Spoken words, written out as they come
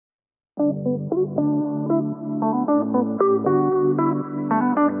Thanks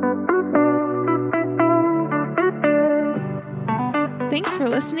for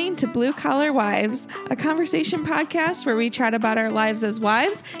listening to Blue Collar Wives, a conversation podcast where we chat about our lives as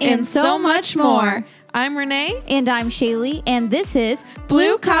wives and so much more. I'm Renee. And I'm Shaylee, and this is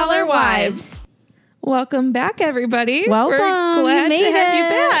Blue Collar Wives. Welcome back, everybody. Welcome. We're glad to You have made you it.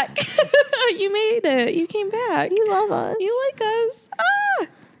 back. You made it. You came back. You love us. You like us.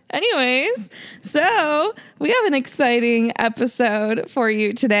 Anyways, so we have an exciting episode for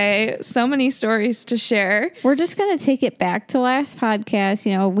you today. So many stories to share. We're just going to take it back to last podcast.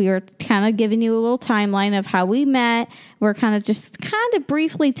 You know, we were kind of giving you a little timeline of how we met. We're kind of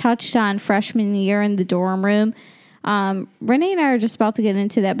briefly touched on freshman year in the dorm room. Renee and I are just about to get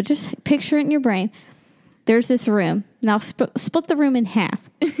into that, but just picture it in your brain. There's this room. Now split the room in half.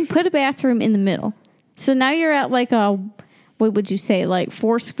 Put a bathroom in the middle. So now you're at like what would you say, like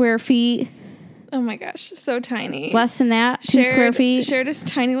 4 square feet? Oh my gosh, so tiny. Less than that, 2 square feet. Shared this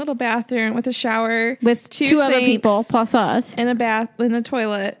tiny little bathroom with a shower. With two other people plus us. And a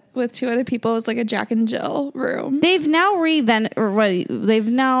toilet with 2 other people. It was like a Jack and Jill room. They've now renovated.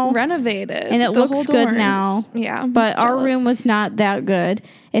 And it looks good now. Yeah. But our room was not that good.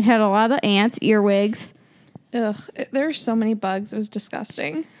 It had a lot of ants, earwigs. Ugh, there were so many bugs. It was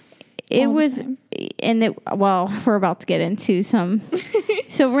disgusting. It was, we're about to get into some.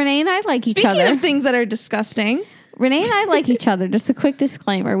 So Renee and I like each other. Speaking of things that are disgusting. Renee and I like each other. Just a quick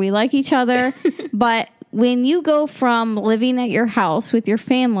disclaimer. We like each other. But when you go from living at your house with your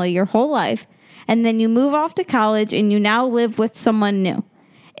family your whole life, and then you move off to college and you now live with someone new,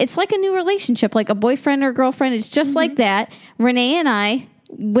 it's like a new relationship, like a boyfriend or girlfriend. It's just like that. Renee and I,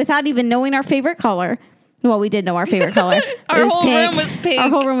 without even knowing our favorite color, well, we did know our favorite color. Our whole room was pink.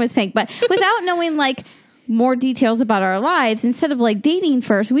 Our whole room was pink. But without knowing like more details about our lives, instead of like dating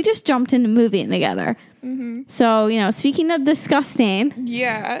first, we just jumped into moving together. Mm-hmm. So, you know, speaking of disgusting.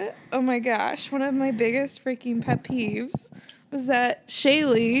 Yeah. Oh my gosh. One of my biggest freaking pet peeves was that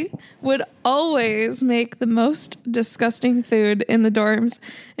Shaylee would always make the most disgusting food in the dorms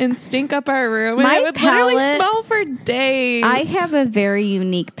and stink up our room. And it would literally smell for days. I have a very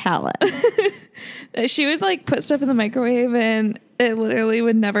unique palate. She would like put stuff in the microwave and it literally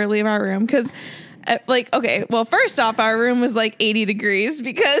would never leave our room because first off, our room was like 80 degrees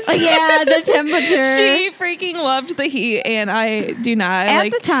because the temperature. She freaking loved the heat and I do not.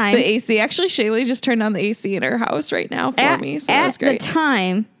 At the time, the AC. Actually, Shaylee just turned on the AC in her house right now for me. So that was great. At the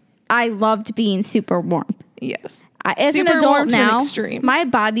time, I loved being super warm. Yes. As super an adult warm now, to an extreme. My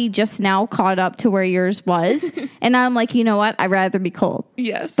body just now caught up to where yours was. And I'm like, you know what? I'd rather be cold.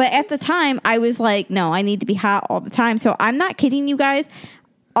 Yes. But at the time, I was like, no, I need to be hot all the time. So I'm not kidding you guys.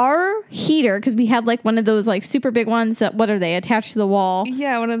 Our heater, because we had like one of those like super big ones that, what are they, attached to the wall?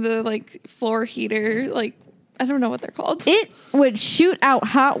 Yeah, one of the like floor heater, like, I don't know what they're called. It would shoot out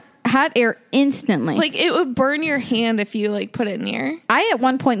hot air instantly. Like it would burn your hand if you like put it near. I at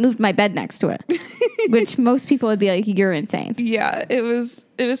one point moved my bed next to it, which most people would be like, you're insane. Yeah, it was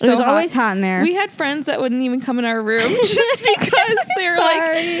so hot. Always hot in there. We had friends that wouldn't even come in our room just because they were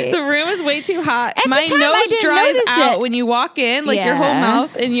like, the room is way too hot. My nose dries out when you walk in, like your whole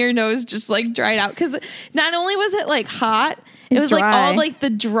mouth and your nose just like dried out. Because not only was it like hot, it was like all like the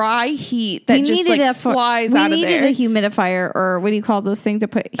dry heat that just like flies out of there. We needed a humidifier, or what do you call those things to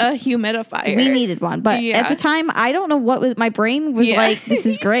put? A humidifier. We needed one. But at the time, I don't know what was, my brain was like, this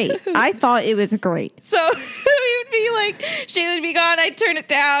is great. I thought it was great. So we would be like, Shayla would be gone, I'd turn it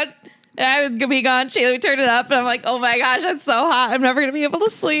down. And I would be gone, Shayla would turn it up. And I'm like, oh my gosh, that's so hot. I'm never going to be able to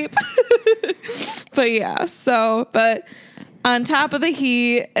sleep. But yeah, but on top of the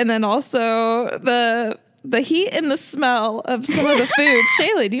heat, and then also the heat and the smell of some of the food.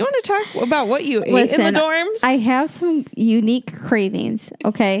 Shayla, do you want to talk about what you ate in the dorms? I have some unique cravings,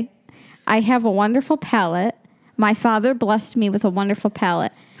 okay? I have a wonderful palate. My father blessed me with a wonderful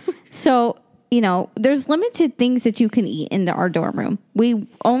palate. So, you know, there's limited things that you can eat in our dorm room. We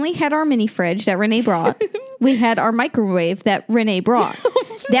only had our mini fridge that Renee brought. We had our microwave that Renee brought.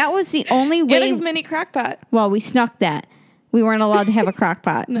 That was the only way. You had a mini crock pot. Well, we snuck that. We weren't allowed to have a crock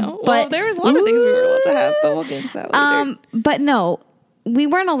pot. No. Well, there was a lot of things we were allowed to have, but we'll get into that later. But no, we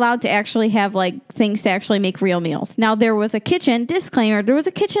weren't allowed to actually have like things to actually make real meals. Now there was a kitchen, disclaimer, there was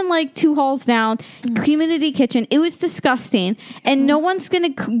a kitchen like 2 halls down, community kitchen. It was disgusting. And no one's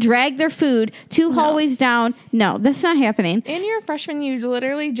going to drag their food 2 hallways down. No, that's not happening. And you're a freshman, you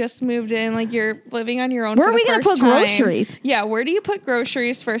literally just moved in, like you're living on your own. Where are we going to put groceries? Yeah, where do you put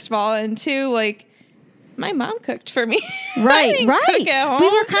groceries, first of all? And 2, like, my mom cooked for me. Right. Cook at home. We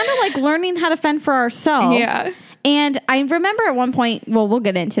were kind of like learning how to fend for ourselves. Yeah. And I remember at one point, well, we'll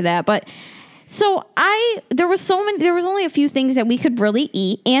get into that, but so there was only a few things that we could really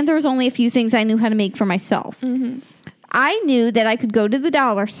eat, and there was only a few things I knew how to make for myself. Mm-hmm. I knew that I could go to the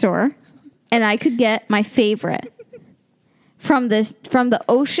dollar store and I could get my favorite from the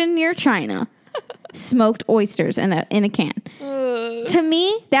ocean near China, smoked oysters in a can. To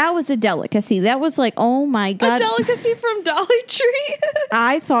me, that was a delicacy. That was like, oh my God. A delicacy from Dollar Tree.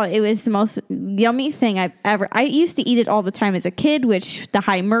 I thought it was the most yummy thing I used to eat it all the time as a kid, which the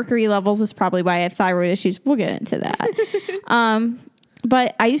high mercury levels is probably why I have thyroid issues. We'll get into that.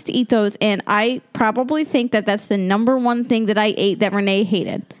 But I used to eat those, and I probably think that that's the number one thing that I ate that Renee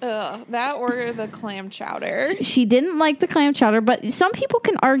hated. That or the clam chowder. She didn't like the clam chowder, but some people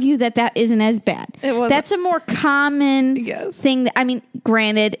can argue that isn't as bad. That's a more common thing. I mean,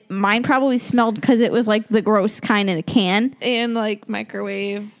 granted, mine probably smelled because it was like the gross kind in a can. And like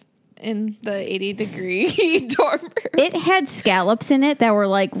microwave in the 80-degree dorm room. It had scallops in it that were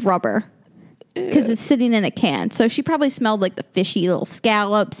like rubber. Because it's sitting in a can. So she probably smelled like the fishy little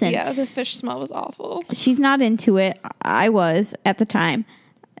scallops. And yeah, the fish smell was awful. She's not into it. I was at the time.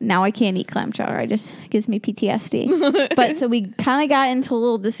 Now I can't eat clam chowder. It just gives me PTSD. But so we kind of got into a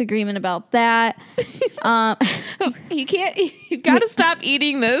little disagreement about that. You got to stop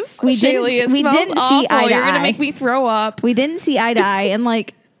eating this. We didn't see eye to eye. You're going to make me throw up. We didn't see eye to eye. And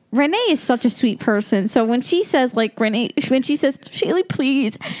like, Renee is such a sweet person. So when she says, Shaylee,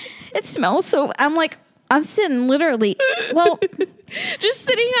 please, it smells so, I'm sitting literally, well, just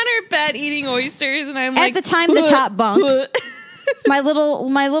sitting on her bed eating oysters, and I'm at the time, the top bunk. My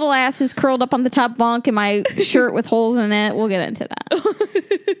little ass is curled up on the top bunk, and my shirt with holes in it. We'll get into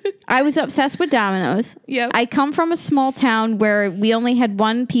that. I was obsessed with Domino's. Yep. I come from a small town where we only had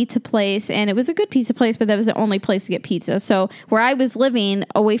one pizza place, and it was a good pizza place, but that was the only place to get pizza. So where I was living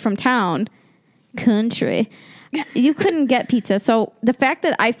away from town, country, you couldn't get pizza. So the fact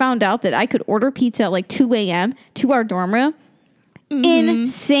that I found out that I could order pizza at like 2 a.m. to our dorm room,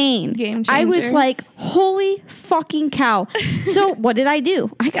 insane. Game changer. I was like, holy fucking cow. So what did I do?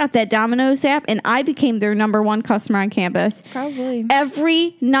 I got that Domino's app, and I became their number one customer on campus. Probably.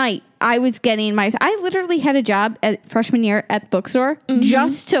 Every night I was getting I literally had a job at freshman year at the bookstore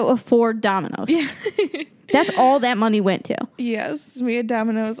just to afford Domino's. Yeah. That's all that money went to. Yes, we had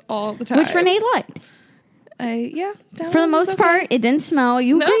Domino's all the time. Which Renee liked. Domino's for the most part, it didn't smell.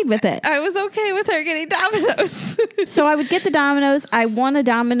 You agreed with it. I was okay with her getting Domino's. So I would get the Domino's. I won a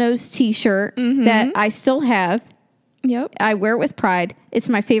Domino's t-shirt that I still have. Yep. I wear it with pride. It's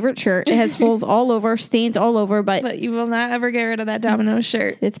my favorite shirt. It has holes all over, stains all over, but you will not ever get rid of that Domino's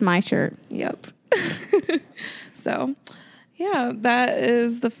shirt. It's my shirt. Yep. So, yeah, that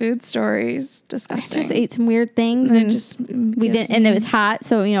is the food stories. Disgusting. I just ate some weird things, and it was hot,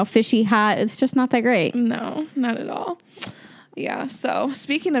 so fishy hot. It's just not that great. No, not at all. Yeah. So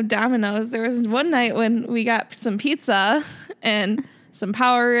speaking of Domino's, there was one night when we got some pizza and some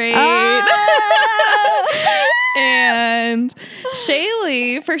Powerade. Oh! And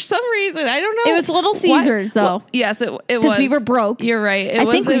Shaylee, for some reason, I don't know. It was Little Caesars, though. Well, yes, it was. Because we were broke. You're right. I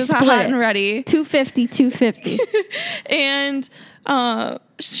think we was split hot it. and ready. $2.50. And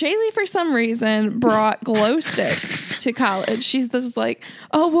Shaylee, for some reason, brought glow sticks to college. She's this like,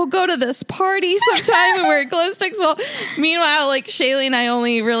 oh, we'll go to this party sometime and wear glow sticks. Well, meanwhile, like Shaylee and I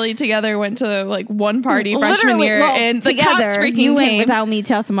only really together went to like one party freshman year, and the cops freaking you went came without me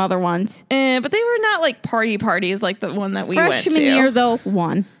to some other ones. But they were not like parties like the one that we went to. Freshman year, though,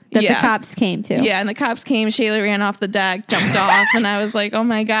 one. That the cops came to. Yeah, and the cops came. Shaylee ran off the deck, jumped off, and I was like, oh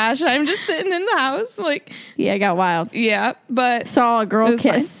my gosh, I'm just sitting in the house. Like, yeah, it got wild. Yeah, but saw a girl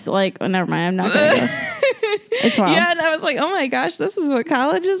kiss. Fine. Like, oh, never mind, I'm not going to go. It's wild. Yeah, and I was like, oh my gosh, this is what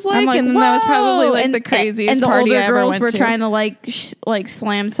college is like. And then that was probably like the craziest party I ever went to. And the older girls were trying to like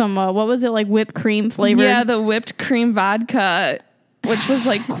slam some, what was it, like whipped cream flavor? Yeah, the whipped cream vodka. Which was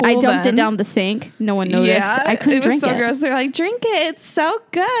like cool. I dumped it down the sink. No one noticed. Yeah, I couldn't drink it. It was so gross. They're like, drink it. It's so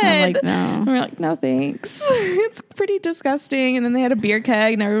good. I'm like, no. And we're like, no, thanks. It's pretty disgusting. And then they had a beer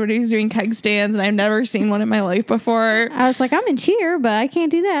keg, and everybody was doing keg stands, and I've never seen one in my life before. I was like, I'm in cheer, but I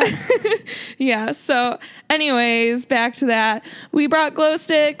can't do that. Yeah. So, anyways, back to that. We brought glow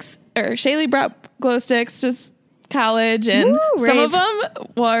sticks, or Shaylee brought glow sticks to college, and some of them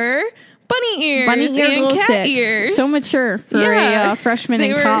were bunny ears and cat ears. So mature for a freshman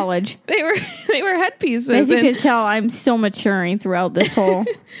in college. They were headpieces. As you could tell, I'm still maturing throughout this whole.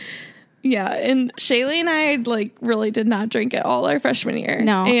 Yeah, and Shaylee and I like really did not drink at all our freshman year.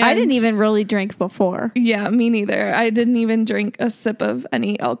 No, and I didn't even really drink before. Yeah, me neither. I didn't even drink a sip of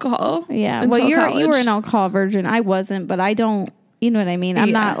any alcohol. Yeah, well, you were an alcohol virgin. I wasn't, but I don't. You know what I mean?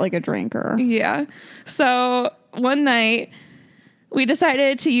 I'm not like a drinker. Yeah. So one night we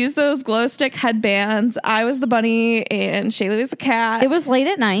decided to use those glow stick headbands. I was the bunny and Shaylee was the cat. It was late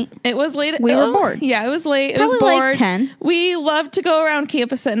at night. It was late. We were bored. Yeah, it was late. Probably it was bored. like 10. We love to go around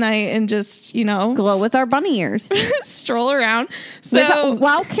campus at night and just, Glow with our bunny ears. stroll around. So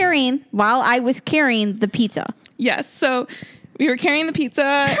while I was carrying the pizza. yes, so we were carrying the pizza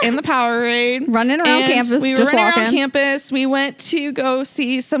and the Powerade. Running around campus. We were running around campus. We went to go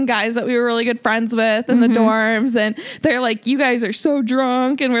see some guys that we were really good friends with in the dorms. And they're like, you guys are so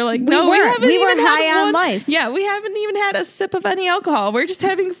drunk. And we're like, no, we haven't We even were high on life. Yeah, we haven't even had a sip of any alcohol. We're just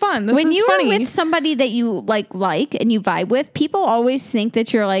having fun. This when is you funny. are with somebody that you like and you vibe with, people always think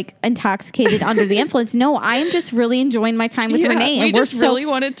that you're like intoxicated under the influence. No, I am just really enjoying my time with Renee. We And just really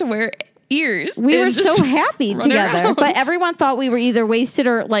wanted to wear ears. We were so happy together, around. but everyone thought we were either wasted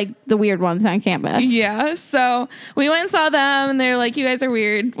or like the weird ones on campus. Yeah, so we went and saw them and they're like, you guys are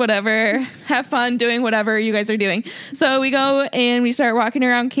weird, whatever, have fun doing whatever you guys are doing. So we go and we start walking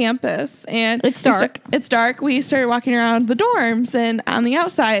around campus and it's dark. It's dark. We started walking around the dorms and on the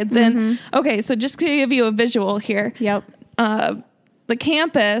outsides. And okay, so just to give you a visual here. Yep. The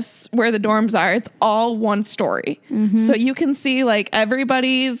campus where the dorms are, it's all one story. So you can see like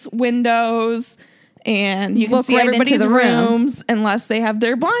everybody's windows and you can Look see right everybody's into the room. rooms unless they have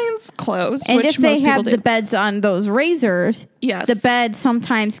their blinds closed. And which if they most people have do. the beds on those razors, Yes. the bed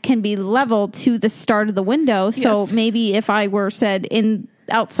sometimes can be leveled to the start of the window. So Yes. maybe if I were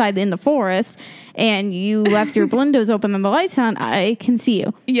outside in the forest and you left your windows open and the lights on, I can see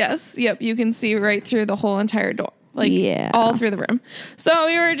you. Yes. Yep. You can see right through the whole entire door. Like all through the room. So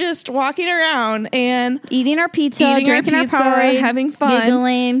we were just walking around and eating our pizza, drinking our Powerade, having fun,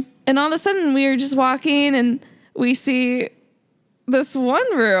 giggling. And all of a sudden we were just walking and we see this one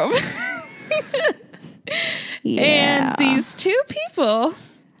room. And these two people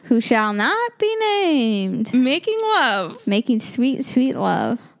who shall not be named making sweet, sweet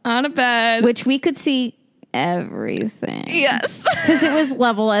love on a bed, which we could see everything. Yes. Because it was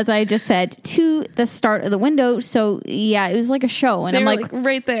level, as I just said, to the start of the window. So yeah, it was like a show. And they I'm were like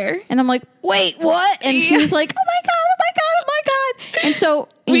right there. And I'm like, wait, what? And she was like, oh my God, oh my God, oh my God. And so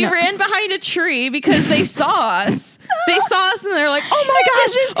we ran behind a tree because they saw us. They saw us and they're like, oh my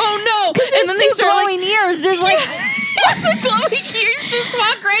gosh, oh no. And then they start glowing ears. There's like the glowing ears just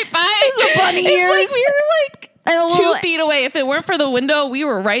walk right by. The bunny ears. It's like we were like 2 feet away. If it weren't for the window, we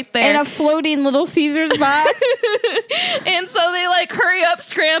were right there. And a floating Little Caesars box. And so they like hurry up,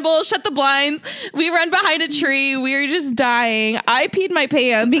 scramble, shut the blinds. We run behind a tree. We were just dying. I peed my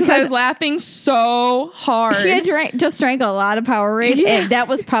pants because I was laughing so hard. She had just drank a lot of Powerade. Yeah. And that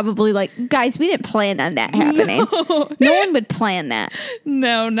was probably like, guys, we didn't plan on that happening. No one would plan that.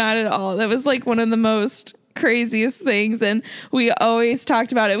 No, not at all. That was like one of the most craziest things, and we always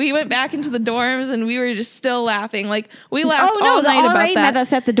talked about it. We went back into the dorms and we were just still laughing. Like we laughed all night about that. Met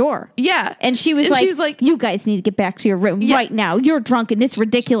us at the door. Yeah. And she was like, you guys need to get back to your room right now. You're drunk and it's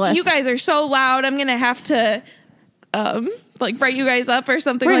ridiculous. You guys are so loud. I'm gonna have to like write you guys up or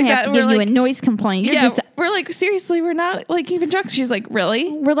something like that. We're give you a noise complaint. We're like, seriously, we're not like even drunk. She's like,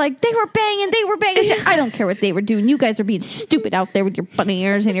 really? We're like, they were banging. I don't care what they were doing. You guys are being stupid out there with your bunny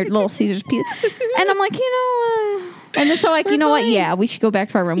ears and your Little Caesars pizza. And I'm like, and then so like, you know what? Yeah, we should go back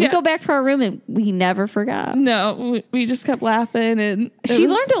to our room. Yeah. We go back to our room and we never forgot. No, we just kept laughing and she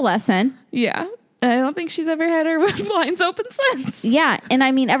learned a lesson. Yeah. I don't think she's ever had her blinds open since. Yeah. And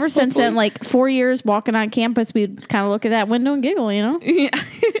I mean, ever since then, like 4 years walking on campus, we'd kind of look at that window and giggle, you know? Yeah.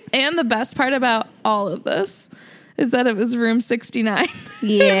 And the best part about all of this is that it was room 69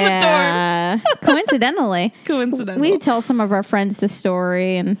 yeah. in the dorms. Coincidentally. We'd tell some of our friends the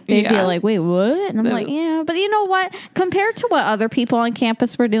story and they'd be like, wait, what? And I'm like, yeah. But you know what? Compared to what other people on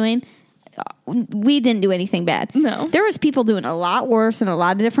campus were doing, we didn't do anything bad. No. There was people doing a lot worse in a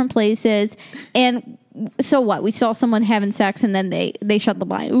lot of different places. And so what? We saw someone having sex and then they shut the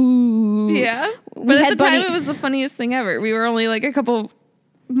blind. Ooh. Yeah. But at the time, it was the funniest thing ever. We were only like a couple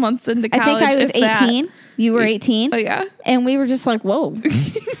months into college. I think I was 18. That. You were 18. Oh, yeah. And we were just like, whoa.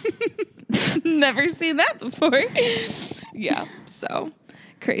 Never seen that before. Yeah. So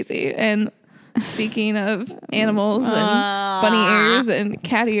crazy. And speaking of animals and bunny ears and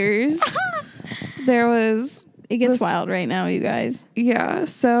cat ears, there was... It gets wild right now, you guys. Yeah.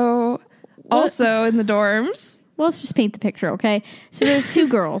 So also in the dorms... Well, let's just paint the picture, okay? So there's two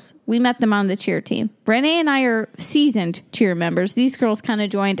girls. We met them on the cheer team. Renee and I are seasoned cheer members. These girls kind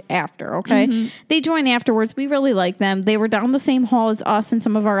of joined after, okay? Mm-hmm. They joined afterwards. We really like them. They were down the same hall as us and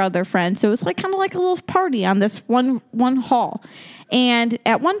some of our other friends. So it was like kind of like a little party on this one hall. And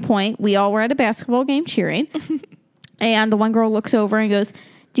at one point, we all were at a basketball game cheering. And the one girl looks over and goes,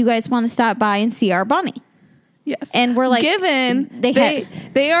 do you guys want to stop by and see our bunny? Yes. And we're like, given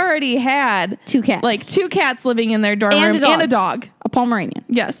they already had 2 cats. like 2 cats living in their dorm room and a dog. A Pomeranian.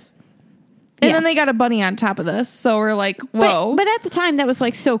 Yes. And then they got a bunny on top of this. So we're like, whoa. But at the time that was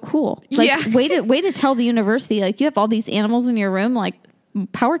like so cool. Like way to tell the university, like, you have all these animals in your room, like,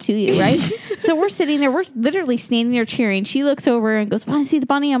 power to you, right? So we're sitting there, we're literally standing there cheering. She looks over and goes, want to see the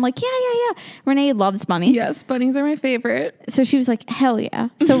bunny? I'm like, yeah. Renee loves bunnies. Yes, bunnies are my favorite. So she was like, hell yeah.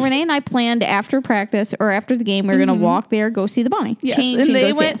 So Renee and I planned after practice or after the game, we were going to walk there, go see the bunny. Yes, and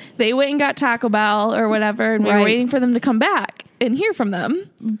they went and got Taco Bell or whatever, and we were waiting for them to come back and hear from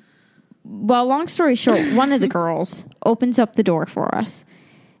them. Well, long story short, one of the girls opens up the door for us.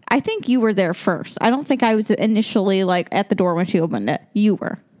 I think you were there first. I don't think I was initially like at the door when she opened it. You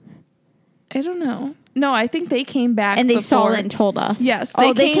were. I don't know. No, I think they came back and they saw it and told us. Yes,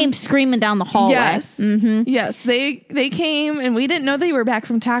 they came screaming down the hallway. Yes, yes, they came and we didn't know they were back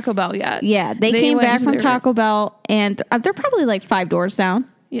from Taco Bell yet. Yeah, they came back from Taco Bell and they're probably like 5 doors down.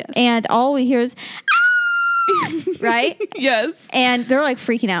 Yes, and all we hear is, right? Yes, and they're like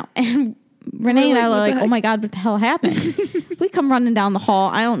freaking out and. Renee and I were like, oh my God, what the hell happened? We come running down the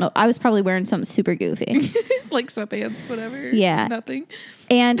hall. I don't know. I was probably wearing something super goofy. Like sweatpants, whatever. Yeah. Nothing.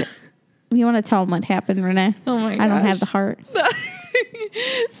 And you want to tell them what happened, Renee? Oh my gosh. I don't have the heart.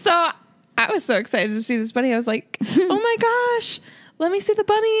 So I was so excited to see this bunny. I was like, oh my gosh, let me see the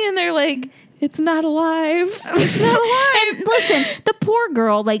bunny. And they're like, it's not alive. It's not alive. And listen, the poor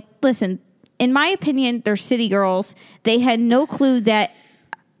girl, like, listen, in my opinion, they're city girls. They had no clue that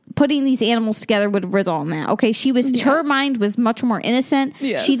putting these animals together would result in that. Okay, her mind was much more innocent.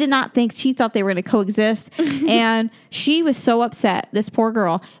 Yes. She did not think, she thought they were going to coexist. And she was so upset. This poor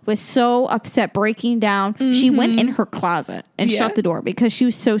girl was so upset, breaking down. She went in her closet and shut the door because she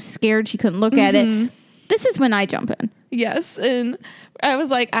was so scared she couldn't look at it. This is when I jump in. Yes, and I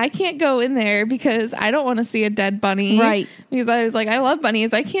was like, I can't go in there because I don't want to see a dead bunny. Right. Because I was like, I love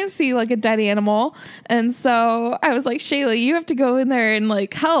bunnies. I can't see like a dead animal. And so I was like, Shayla, you have to go in there and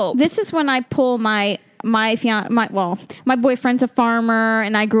like help. This is when I pull my boyfriend's a farmer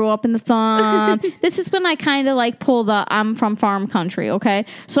and I grew up in the thumb. This is when I kind of like pull the I'm from farm country, okay?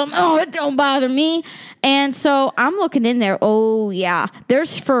 So it don't bother me. And so I'm looking in there. Oh yeah,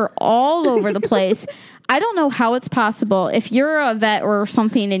 there's fur all over the place. I don't know how it's possible. If you're a vet or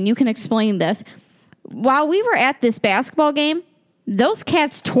something and you can explain this, while we were at this basketball game, those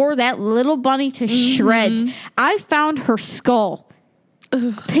cats tore that little bunny to shreds. I found her skull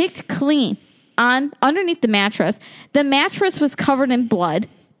picked clean underneath the mattress. The mattress was covered in blood.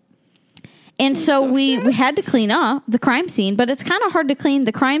 And so we had to clean up the crime scene, but it's kind of hard to clean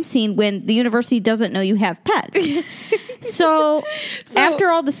the crime scene when the university doesn't know you have pets. So after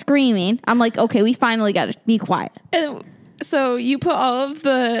all the screaming, I'm like, okay, we finally got to be quiet. And so you put all of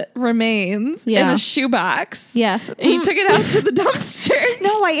the remains in a shoebox. Yes. And you took it out to the dumpster.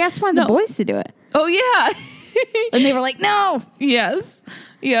 No, I asked one of the boys to do it. Oh, yeah. And they were like, no. Yes.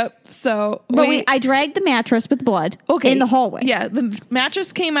 Yep. So, I dragged the mattress with blood in the hallway. Yeah, the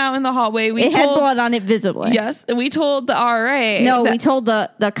mattress came out in the hallway. It had blood on it visibly. Yes, and we told the RA. No, we told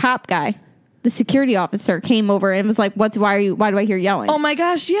the cop guy. The security officer came over and was like, why do I hear yelling? Oh my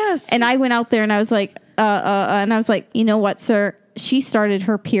gosh, yes. And I went out there and I was like, and I was like, you know what, sir? She started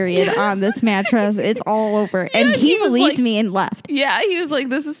her period on this mattress. It's all over. And he believed me and left. Yeah, he was like,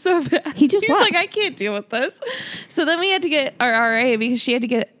 this is so bad. He's left. Like, I can't deal with this. So then we had to get our RA because she had to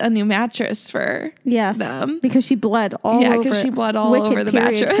get a new mattress for them. Because she bled all over. Yeah, because she bled all over the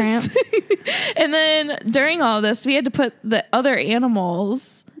mattress. And then during all this, we had to put the other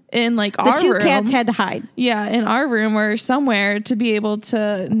animals in like our room. The two cats had to hide. Yeah, in our room or somewhere to be able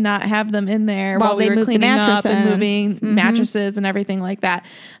to not have them in there while we were cleaning up and moving mattresses and everything like that.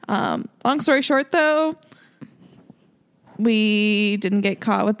 Long story short, though, we didn't get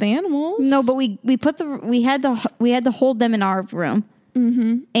caught with the animals. No, but we had to hold them in our room.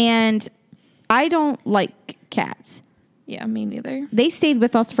 And I don't like cats. Yeah, me neither. They stayed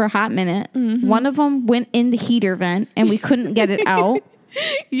with us for a hot minute. One of them went in the heater vent and we couldn't get it out.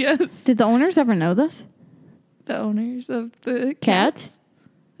 Yes. Did the owners ever know this? The owners of the cats?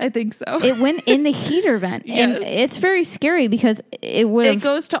 I think so. It went in the heater vent. Yes. And it's very scary because it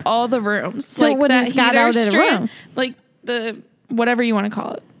goes to all the rooms. So like it would have just got out of the room. Like the, whatever you want to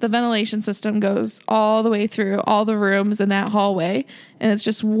call it, the ventilation system goes all the way through all the rooms in that hallway. And it's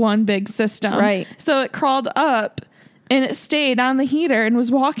just one big system. Right. So it crawled up. And it stayed on the heater and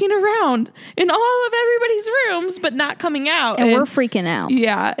was walking around in all of everybody's rooms, but not coming out. And we're freaking out.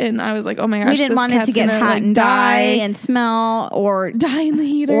 Yeah. And I was like, oh my gosh, we didn't want it to get hot and die and smell or die in the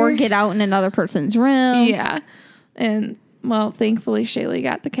heater or get out in another person's room. Yeah. And well, thankfully Shaylee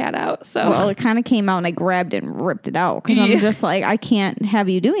got the cat out. So Well, it kind of came out and I grabbed it and ripped it out because I'm just like, I can't have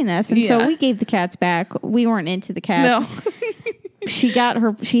you doing this. And so we gave the cats back. We weren't into the cats. No. She had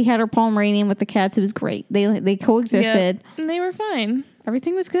her Pomeranian with the cats. It was great. They coexisted. Yep. And they were fine.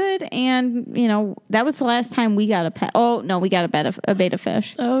 Everything was good. And, you know, that was the last time we got a pet. Oh, no, we got a beta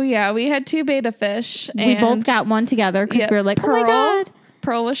fish. Oh, yeah. We had 2 beta fish. We both got one together because we were like, Pearl, oh, my God.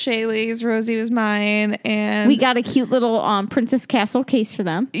 Pearl was Shaylee's. Rosie was mine. And we got a cute little Princess Castle case for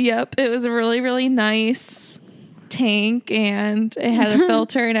them. Yep. It was a really, really nice tank, and it had a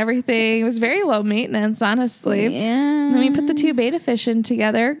filter and everything. It was very low maintenance, honestly. Yeah. And then we put the 2 beta fish in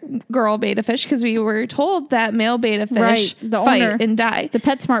together, girl beta fish, because we were told that male beta fish fight owner, and die. The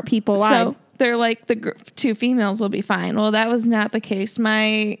PetSmart people lied. So they're like, the 2 females will be fine. Well, that was not the case.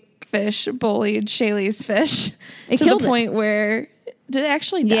 My fish bullied Shaylee's fish to the point where did it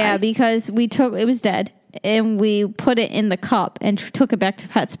actually die? Yeah, because it was dead. And we put it in the cup and took it back to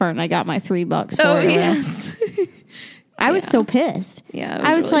PetSmart, and I got my $3 for it. Oh, yes. I was so pissed. Yeah,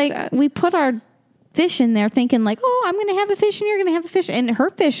 I was really like, sad. we put our fish in there thinking like, oh, I'm going to have a fish and you're going to have a fish. And her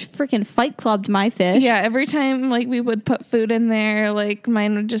fish freaking fight clubbed my fish. Yeah, every time like we would put food in there, like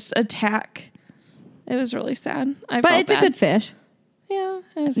mine would just attack. It was really sad. But it's a good fish. Yeah.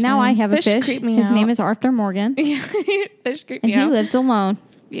 Now I have a fish. His name is Arthur Morgan. Yeah, fish creep me out. And he lives alone.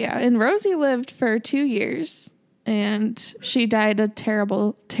 Yeah, and Rosie lived for 2 years, and she died a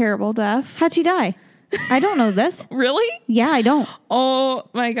terrible, terrible death. How'd she die? I don't know this. Really? Yeah, I don't. Oh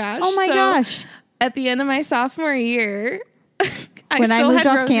my gosh. Oh my gosh. At the end of my sophomore year, when I moved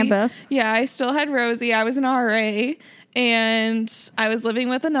off campus. Yeah, I still had Rosie. I was an RA, and I was living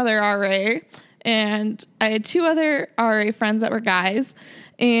with another RA, and I had 2 other RA friends that were guys.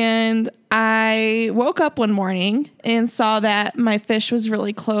 And I woke up one morning and saw that my fish was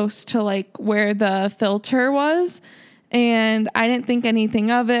really close to like where the filter was. And I didn't think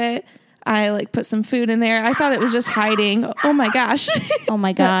anything of it. I like put some food in there. I thought it was just hiding. Oh my gosh. Oh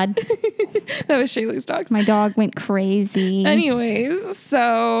my God. That was Shaylee's dog. My dog went crazy. Anyways,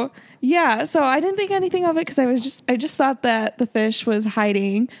 so yeah, so I didn't think anything of it because I just thought that the fish was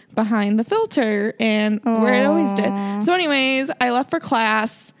hiding behind the filter and where it always did. So anyways, I left for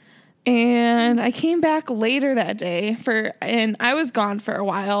class and I came back later that day and I was gone for a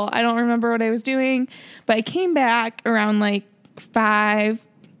while. I don't remember what I was doing, but I came back around like 5-6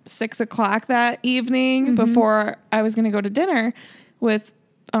 o'clock that evening before I was going to go to dinner with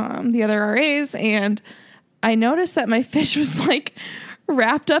the other RAs, and I noticed that my fish was like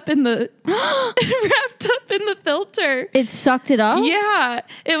wrapped up in the filter. It sucked it up? Yeah.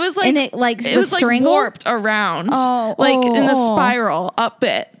 It was like, and it was like warped around. In the spiral up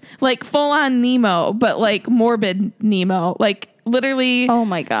it. Like full on Nemo, but like morbid Nemo. Like literally oh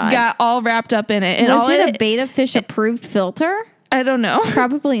my God. Got all wrapped up in it. And was it a beta fish approved filter? I don't know.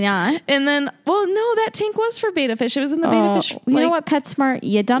 Probably not. And then, well, no, that tank was for beta fish. It was in the beta fish. You know what, PetSmart?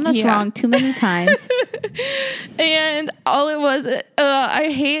 You done us wrong too many times. And all it was,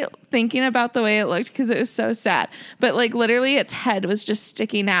 I hate thinking about the way it looked because it was so sad. But like literally its head was just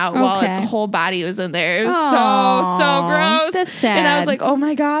sticking out while its whole body was in there. It was so gross. That's sad. And I was like, oh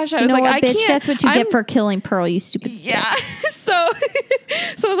my gosh. I was like, I bitch, can't. That's what you get for killing Pearl, you stupid Yeah. So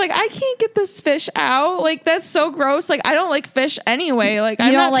I was like, I can't get this fish out. Like that's so gross. Like I don't like fish anyway. Like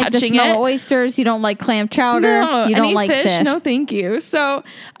I'm not touching it. You don't like the smell of oysters. You don't like clam chowder. No, you don't like fish. No, thank you. So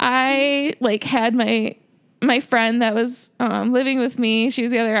I like had my friend that was living with me. She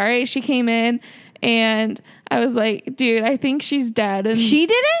was the other RA. She came in and I was like, dude, I think she's dead. And she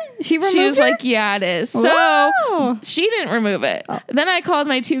did it? She removed it? She was like, yeah, it is. So she didn't remove it. Oh. Then I called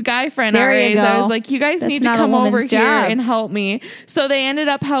my 2 guy friend RAs. I was like, you guys need to come over here and help me. So they ended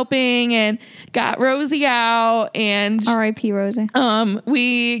up helping and got Rosie out, and R.I.P. Rosie.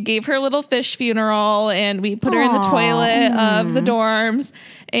 We gave her a little fish funeral and we put her in the toilet of the dorms,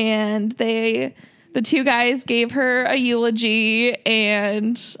 and the 2 guys gave her a eulogy,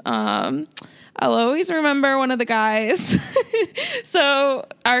 and I'll always remember one of the guys. So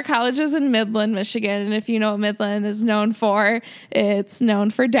our college is in Midland, Michigan. And if you know what Midland is known for, it's known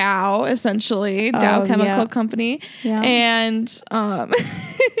for Dow, essentially, Dow Chemical Company. Yeah. And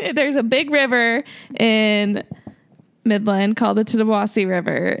there's a big river in Midland called the Tittabawassee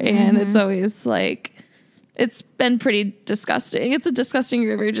River. And it's always like, it's been pretty disgusting. It's a disgusting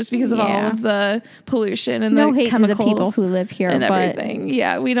river just because of all of the pollution and the chemicals. To the people who live here and everything.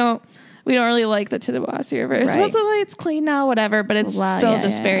 Yeah, we don't really like the Tittabawassee River. Right. Supposedly it's clean now, whatever, but it's still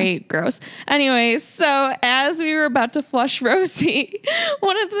very gross. Anyways, so as we were about to flush Rosie,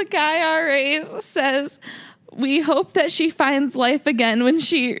 one of the guy RAs says, we hope that she finds life again when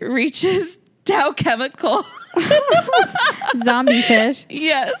she reaches Dow Chemical. Zombie fish.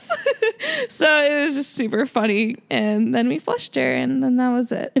 Yes. So it was just super funny. And then we flushed her, and then that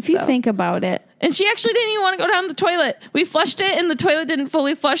was it. If you think about it. And she actually didn't even want to go down the toilet. We flushed it, and the toilet didn't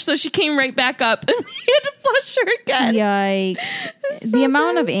fully flush, so she came right back up, and we had to flush her again. Yikes. The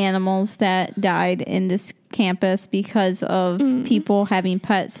amount of animals that died in this campus because of people having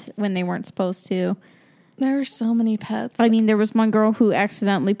pets when they weren't supposed to. There were so many pets. I mean, there was one girl who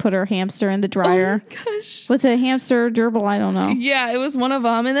accidentally put her hamster in the dryer. Oh my gosh. Was it a hamster or gerbil? I don't know. Yeah, it was one of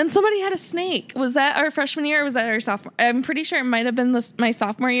them. And then somebody had a snake. Was that our freshman year or was that our sophomore? I'm pretty sure it might have been my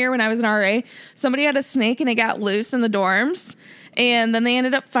sophomore year when I was an RA. Somebody had a snake and it got loose in the dorms. And then they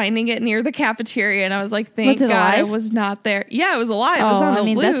ended up finding it near the cafeteria. And I was like, thank God alive? I was not there. Yeah, it was alive. It was on the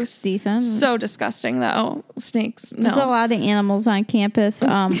loose. That's decent. So disgusting, though. Snakes, no. There's a lot of animals on campus.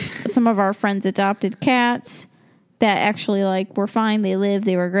 Some of our friends adopted cats that actually like were fine. They lived.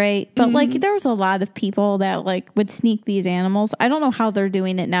 They were great. But like there was a lot of people that like would sneak these animals. I don't know how they're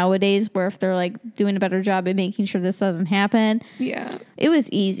doing it nowadays, where if they're like doing a better job at making sure this doesn't happen. Yeah. It was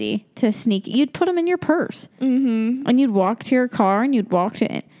easy to sneak. You'd put them in your purse. And you'd walk to your car and you'd walk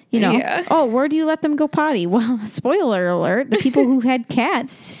to it. You know, oh, where do you let them go potty? Well, spoiler alert, the people who had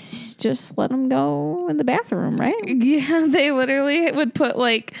cats just let them go in the bathroom, right? Yeah, they literally would put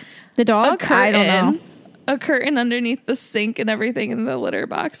like the dog. I don't know. A curtain underneath the sink and everything, and the litter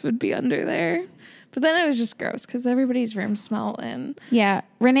box would be under there. But then it was just gross because everybody's room smelled. And yeah,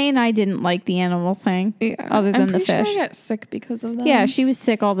 Renee and I didn't like the animal thing. Yeah, other than the fish. Sure I got sick because of that. Yeah, she was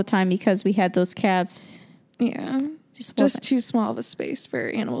sick all the time because we had those cats. Yeah, just too small of a space for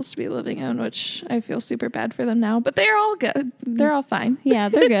animals to be living in, which I feel super bad for them now. But they're all good. They're all fine. Yeah,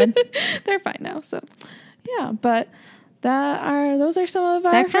 they're good. They're fine now. So yeah, but. Those are some of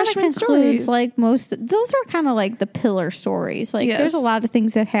our that kind of freshman concludes stories. like those are kind of like the pillar stories. Like there's a lot of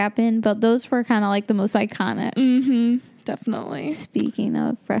things that happen, but those were kind of like the most iconic. Definitely. Speaking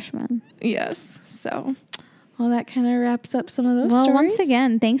of freshmen. Yes. So well, that kind of wraps up some of those stories. Well, once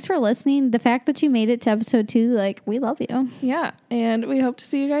again, thanks for listening. The fact that you made it to episode 2, like we love you. Yeah. And we hope to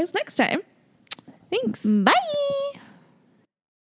see you guys next time. Thanks. Bye.